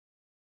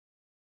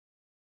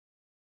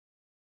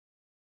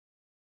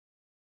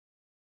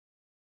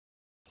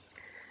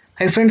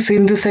Hi friends,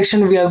 in this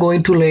section we are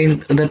going to learn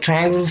the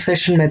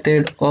triangulization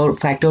method or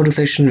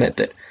factorization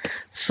method.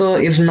 So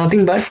it's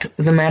nothing but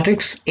the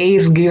matrix A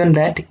is given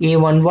that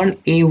A11,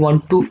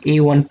 A12,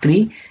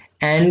 A13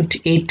 and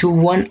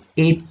A21,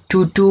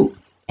 A22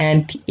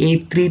 and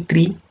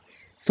A33,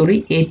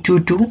 sorry,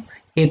 A22,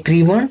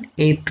 A31,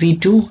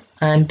 A32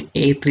 and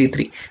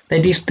A33.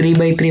 That is 3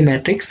 by 3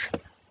 matrix.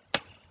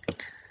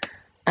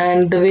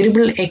 And the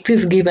variable x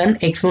is given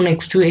x1,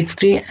 x2,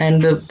 x3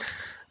 and the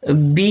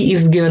b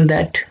is given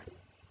that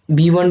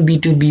b1,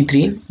 b2,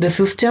 b3. The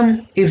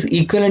system is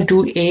equivalent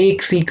to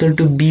ax equal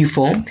to b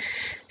form.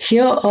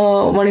 Here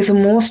one is the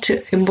most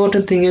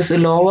important thing is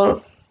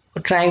lower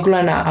triangle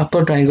and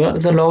upper triangle.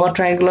 The lower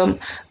triangle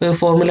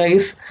formula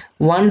is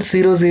 1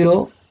 0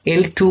 0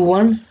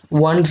 L21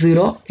 1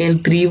 0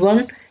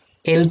 L31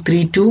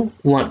 L32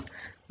 1.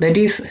 That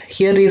is,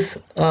 here is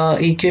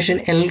equation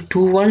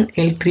L21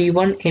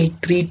 L31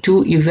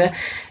 L32 is a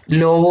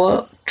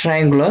lower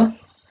triangular,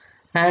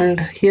 and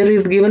here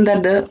is given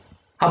that the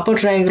upper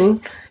triangle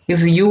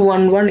is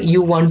u11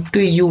 u12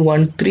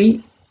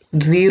 u13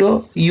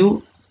 0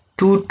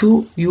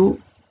 u22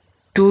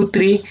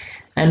 u23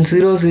 and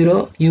 0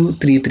 0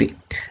 u33.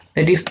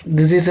 That is,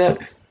 this is a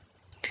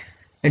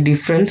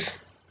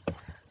difference,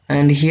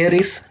 and here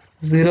is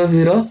 0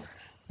 0,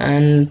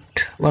 and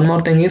one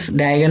more thing is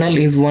diagonal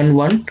is 1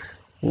 1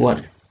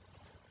 1.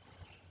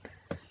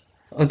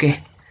 Okay,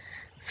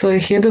 so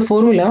here the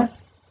formula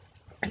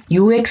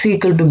ux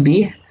equal to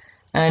b,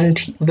 and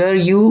where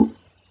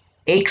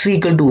x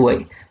equal to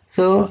y.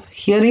 So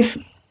here is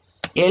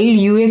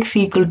lux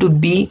equal to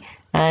b,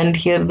 and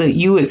here the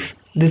ux,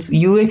 this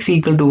ux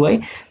equal to y.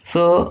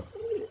 So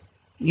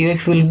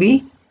ux will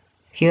be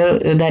here,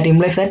 that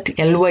implies that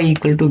ly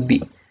equal to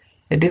b.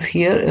 That is,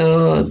 here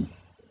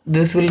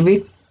this will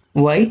be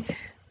y.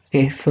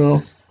 Okay,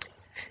 so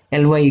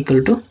ly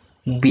equal to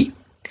b.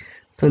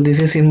 So this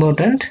is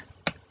important.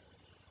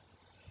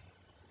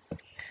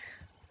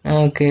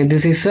 Okay,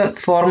 this is a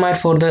format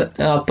for the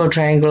upper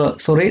triangle,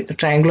 sorry,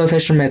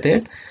 triangulization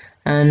method.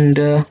 And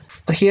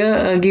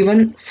here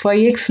given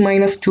 5x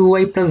minus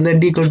 2y plus z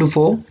equal to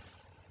 4,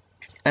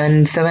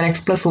 and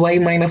 7x plus y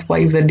minus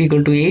 5z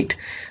equal to 8,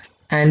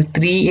 and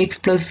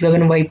 3x plus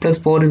 7y plus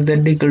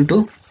 4z equal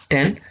to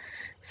 10.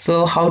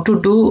 So how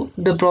to do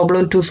the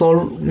problem to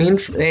solve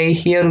means,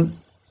 here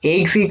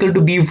ax equal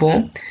to b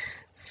form.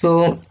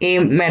 So a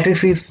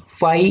matrix is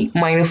 5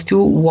 minus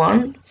 2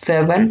 1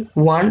 7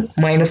 1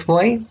 minus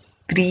y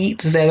 3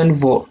 7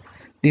 4.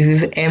 This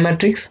is a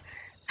matrix,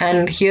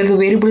 and here the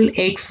variable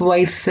x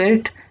y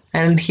z,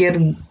 and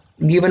here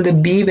given the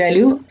b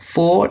value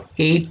 4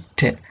 8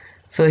 10.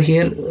 So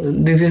here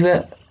this is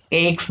a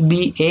ax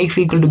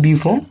equal to b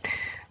form.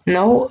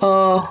 Now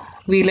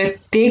we let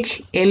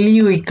take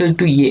lu equal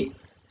to a.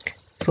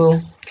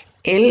 So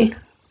L,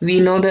 we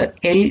know the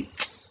L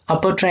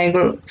upper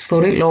triangle,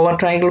 sorry, lower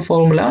triangle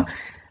formula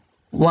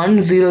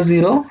 1 0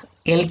 0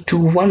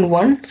 L21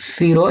 1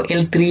 0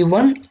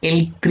 L31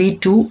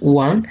 L32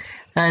 1,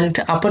 and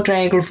upper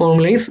triangle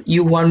formula is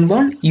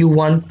U11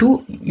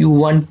 U12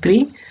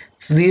 U13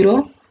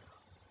 0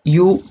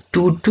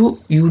 U22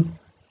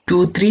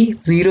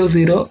 U23 0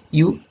 0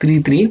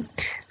 U33,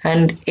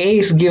 and A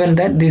is given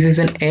that this is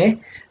an A.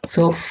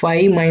 So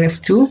 5 minus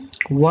 2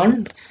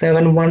 1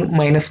 7 1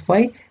 minus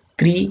 5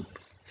 3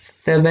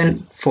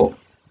 7 4.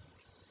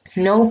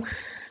 Now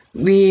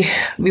we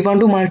want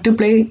to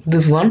multiply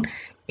this one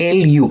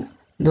lu.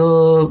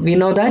 Though we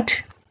know that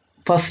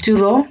first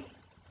row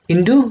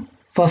into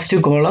first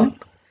column,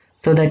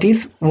 so that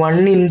is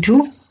 1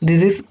 into,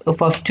 this is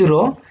first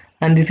row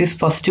and this is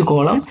first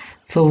column,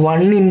 so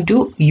 1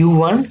 into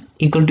u1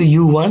 equal to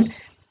u1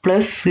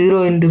 plus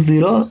 0 into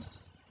 0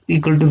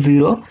 equal to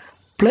 0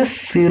 plus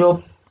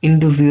 0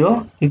 into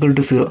 0 equal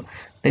to 0.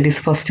 That is,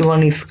 first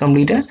one is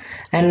completed,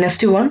 and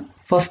next one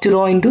first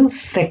row into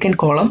second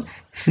column,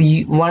 so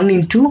 1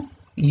 into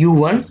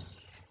u1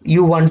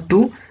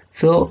 u12,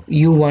 so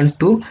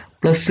u12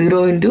 plus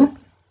 0 into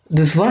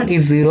this one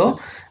is 0,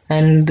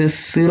 and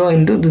this 0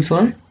 into this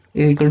one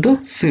is equal to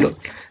 0.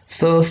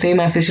 So same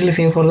as usual,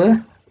 same for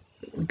the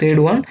third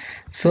one.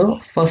 So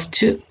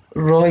first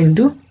row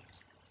into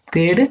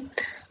third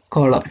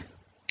column,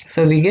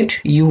 so we get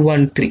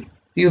u13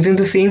 using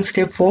the same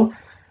step for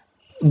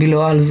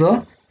below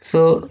also.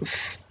 So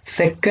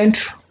second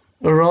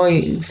row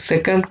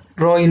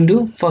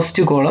into first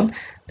column,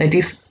 that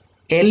is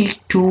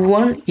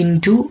L21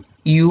 into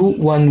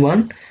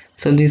U11,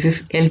 so this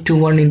is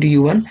L21 into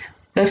U1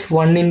 plus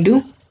 1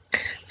 into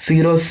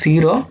 0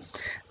 0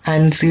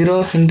 and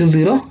 0 into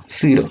 0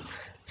 0.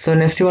 So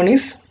next one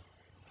is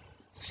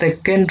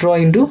second row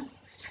into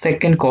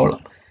second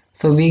column,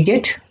 so we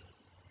get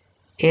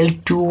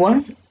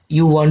L21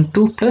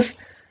 U12 plus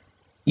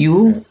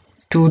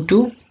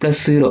U22 plus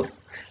 0.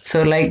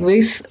 So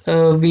likewise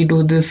we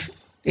do this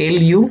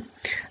LU,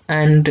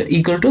 and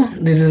equal to,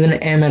 this is an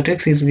A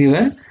matrix is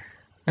given,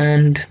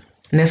 and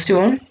next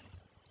one,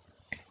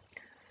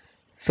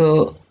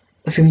 so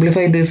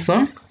simplify this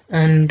one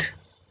and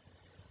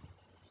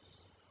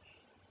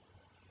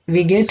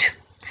we get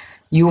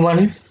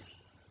u1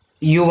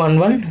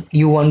 u11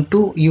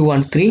 u12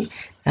 u13,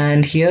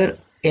 and here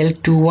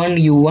l21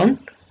 u1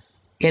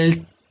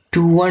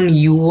 l21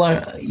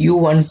 u1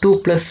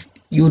 u12 plus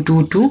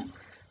u22.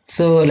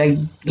 So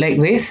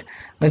likewise.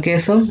 Okay,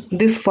 so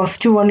this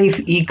first one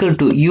is equal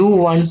to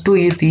u12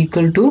 is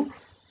equal to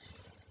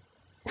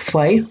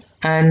 5,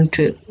 and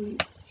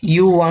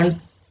u12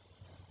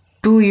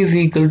 is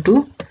equal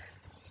to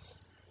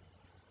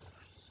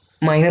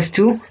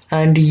 -2,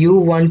 and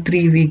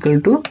u13 is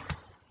equal to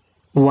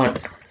 1.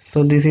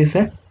 So this is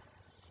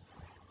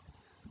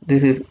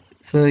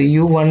so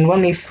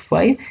u11 is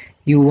 5,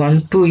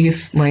 u12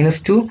 is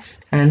 -2,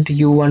 and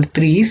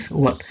u13 is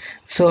 1.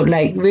 So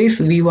likewise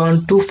we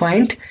want to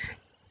find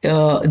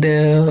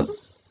the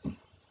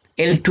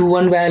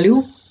l21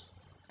 value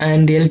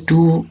and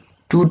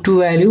l22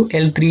 value,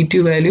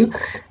 l32 value,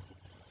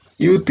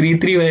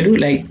 u33 value,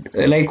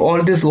 like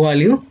all this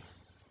value.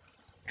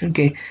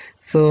 Okay,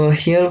 so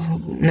here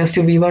next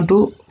we want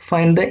to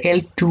find the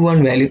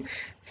l21 value.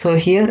 So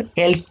here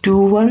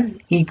l21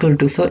 equal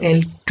to, so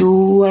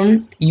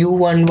l21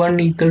 u11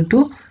 equal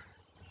to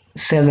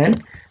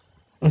 7.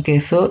 Okay,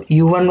 so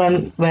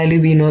u11 value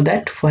we know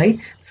that 5,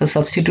 so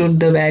substitute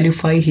the value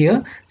 5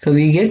 here, so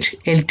we get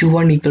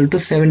l21 equal to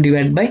 7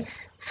 divided by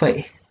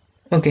 5.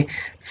 Okay,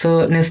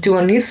 so next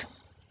one is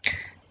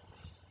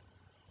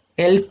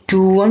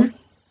l21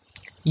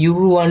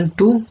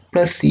 u12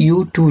 plus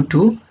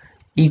u22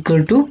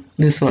 equal to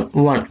this one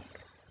 1.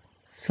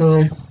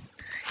 So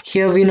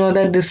here we know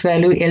that this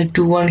value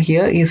l21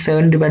 here is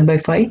 7 divided by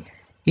 5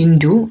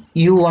 into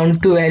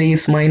u12 value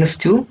is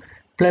 -2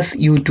 plus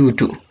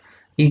u22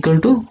 equal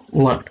to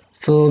 1.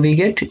 So we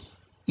get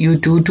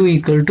u22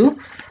 equal to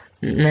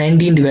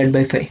 19 divided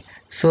by 5.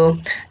 So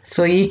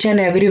each and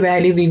every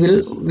value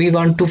we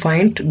want to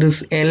find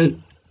this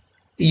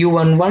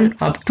u11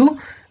 up to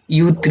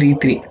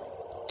u33.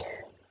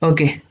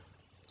 Okay,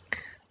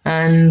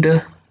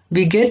 and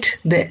we get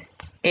the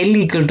L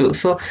equal to,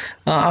 so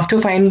after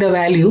finding the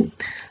value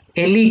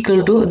L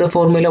equal to the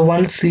formula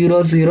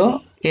 100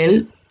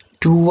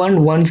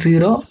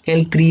 L2110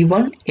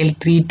 L31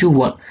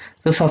 L321.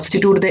 So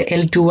substitute the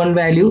L21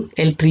 value,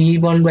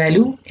 L31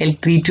 value,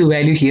 L32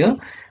 value here,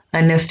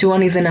 and next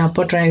one is an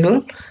upper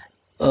triangle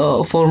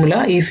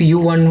formula is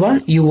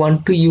u11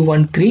 u12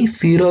 u13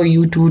 0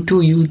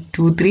 u22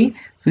 u23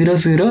 0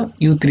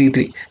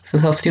 u33. So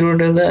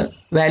substitute the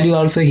value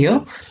also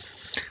here,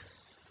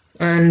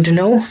 and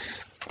now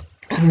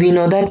we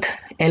know that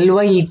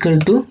ly equal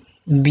to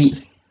b.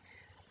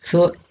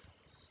 So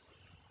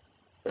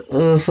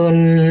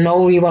now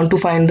we want to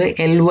find the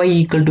ly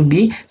equal to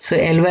b. So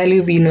l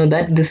value we know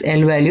that this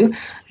l value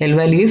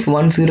is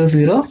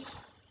 100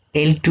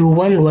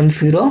 l21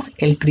 10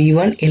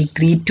 l31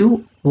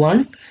 l32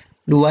 1,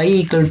 y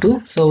equal to,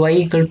 so y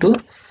equal to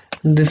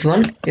this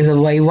one is a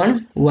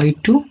y1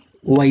 y2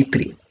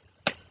 y3.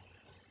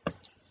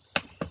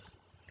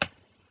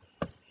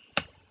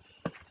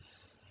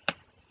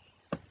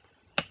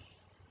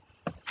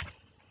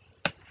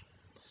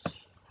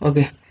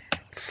 Okay,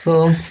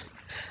 so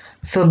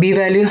b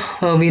value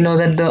we know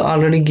that the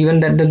already given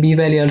that the b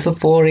value also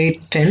 4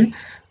 8 10.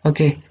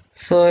 Okay,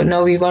 so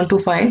now we want to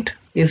find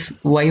is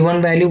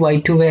y1 value,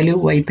 y2 value,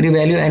 y3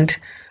 value, and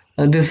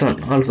this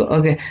one also.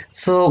 Okay,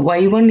 so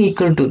y1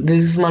 equal to,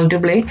 this is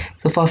multiply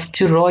the first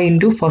row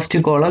into first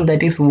column,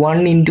 that is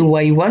 1 into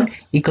y1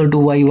 equal to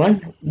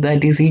y1,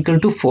 that is equal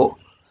to 4.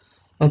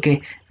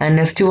 Okay, and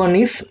next one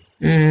is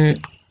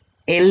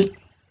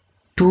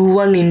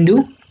l21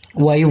 into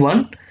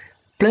y1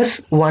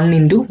 plus 1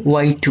 into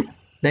y2,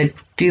 that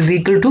is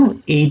equal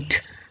to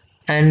 8,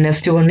 and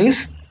next one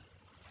is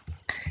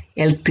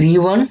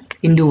l31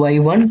 into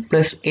y1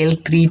 plus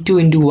l32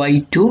 into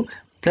y2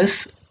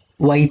 plus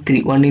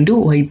y3, 1 into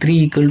y3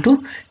 equal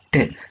to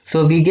 10.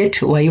 So we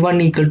get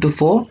y1 equal to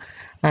 4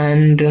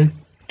 and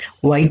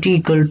y2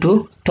 equal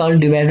to 12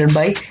 divided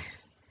by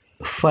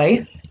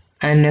 5,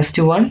 and next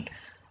one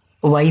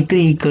y3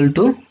 equal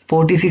to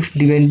 46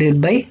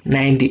 divided by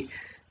 90.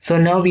 So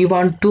now we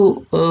want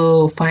to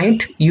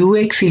find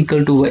ux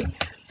equal to y.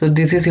 So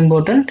this is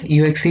important,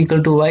 ux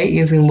equal to y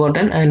is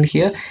important, and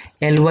here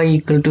ly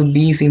equal to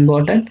b is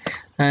important.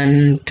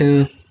 And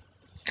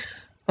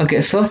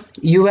okay, so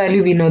u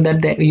value we know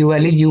that the u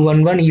value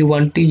u11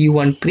 u12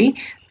 u13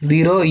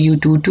 0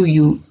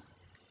 u22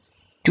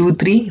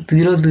 u23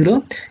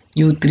 0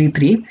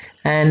 u33,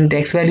 and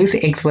x value is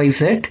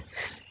xyz.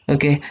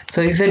 Okay,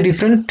 so it's a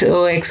different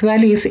x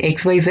value is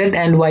xyz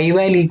and y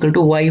value equal to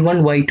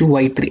y1 y2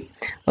 y3.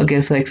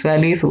 Okay, so x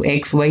value is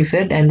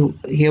xyz and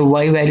here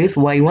y value is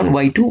y1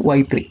 y2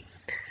 y3.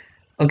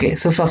 Okay,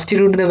 so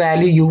substitute the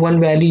value u1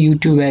 value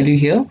u2 value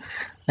here,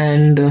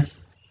 and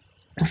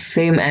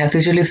same as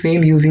usually,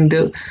 same using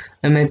the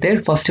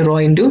method first row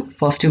into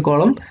first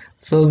column.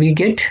 So we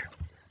get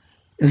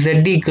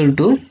z equal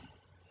to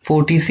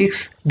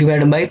 46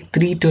 divided by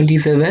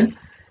 327,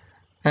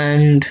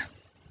 and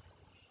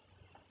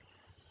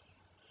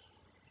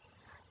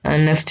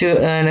next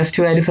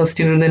value,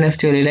 substitute the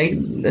next value, like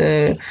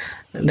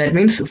that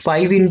means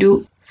 5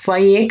 into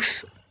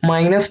 5x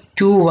minus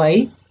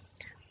 2y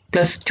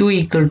plus 2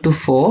 equal to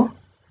 4.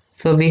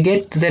 So we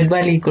get z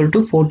value equal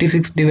to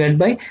 46 divided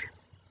by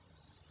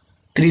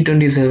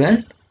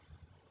 327.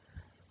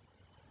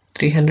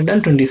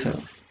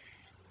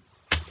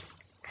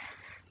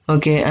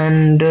 Okay,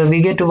 and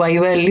we get y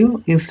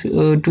value is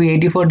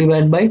 284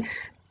 divided by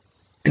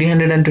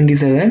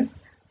 327.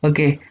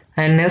 Okay,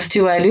 and next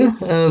value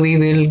we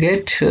will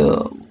get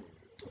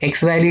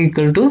x value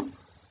equal to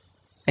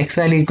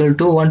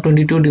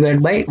 122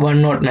 divided by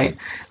 109.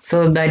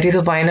 So that is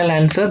the final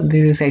answer.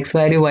 This is x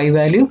value, y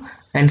value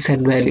and z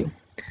value.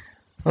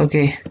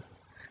 Okay,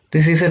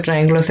 this is a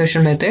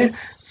triangulization method.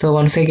 So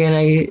once again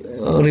I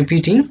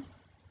repeating.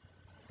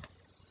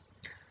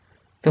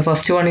 The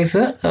first one is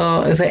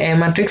a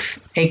matrix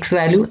x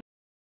value.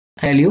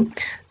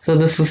 So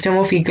the system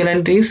of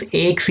equivalent is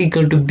Ax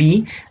equal to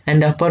B,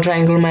 and upper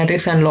triangular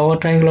matrix and lower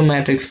triangular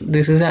matrix.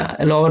 This is a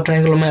lower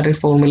triangular matrix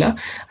formula,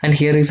 and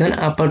here is an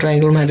upper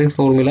triangular matrix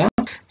formula.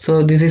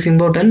 So this is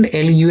important.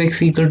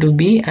 Lux equal to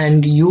B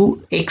and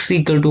Ux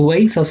equal to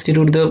Y.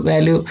 Substitute the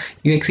value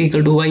Ux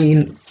equal to Y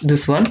in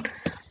this one.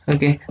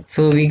 Okay,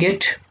 so we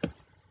get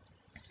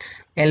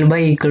Ly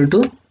equal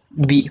to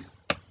B.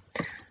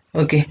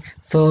 Okay,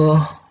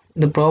 so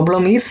the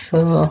problem is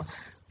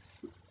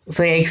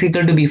so Ax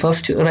equal to B.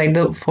 First write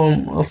the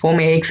form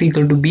Ax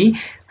equal to B,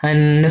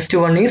 and next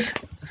one is,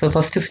 so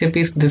first step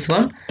is this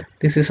one.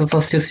 This is the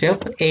first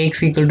step,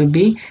 Ax equal to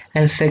B,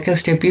 and second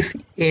step is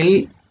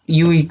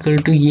Lu equal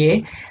to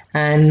A,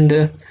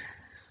 and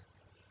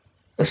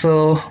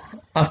so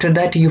after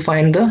that you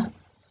find the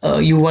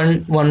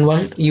u1 1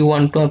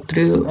 u1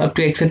 2 up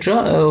to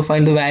etc.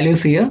 Find the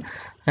values here,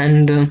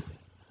 and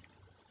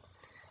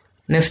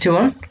next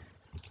one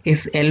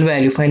is L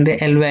value. Find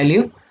the L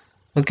value.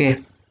 Okay,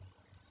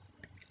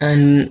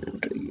 and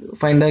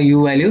find the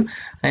u value,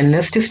 and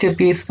next step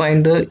is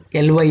find the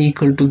Ly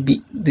equal to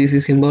B. This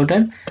is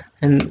important,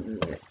 and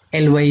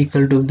Ly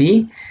equal to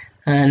B,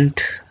 and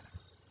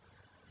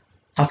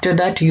after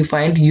that you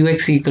find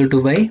Ux equal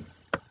to Y.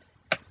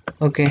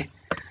 Okay,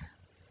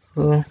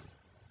 so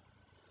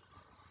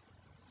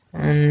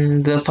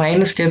and the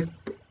final step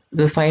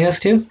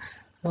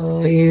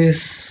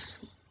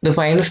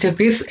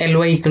is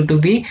Ly equal to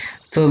B.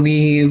 So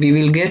we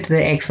will get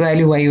the x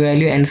value, y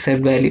value and z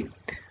value.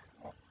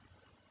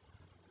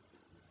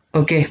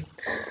 Okay,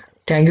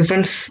 thank you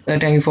friends,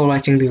 thank you for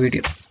watching the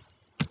video.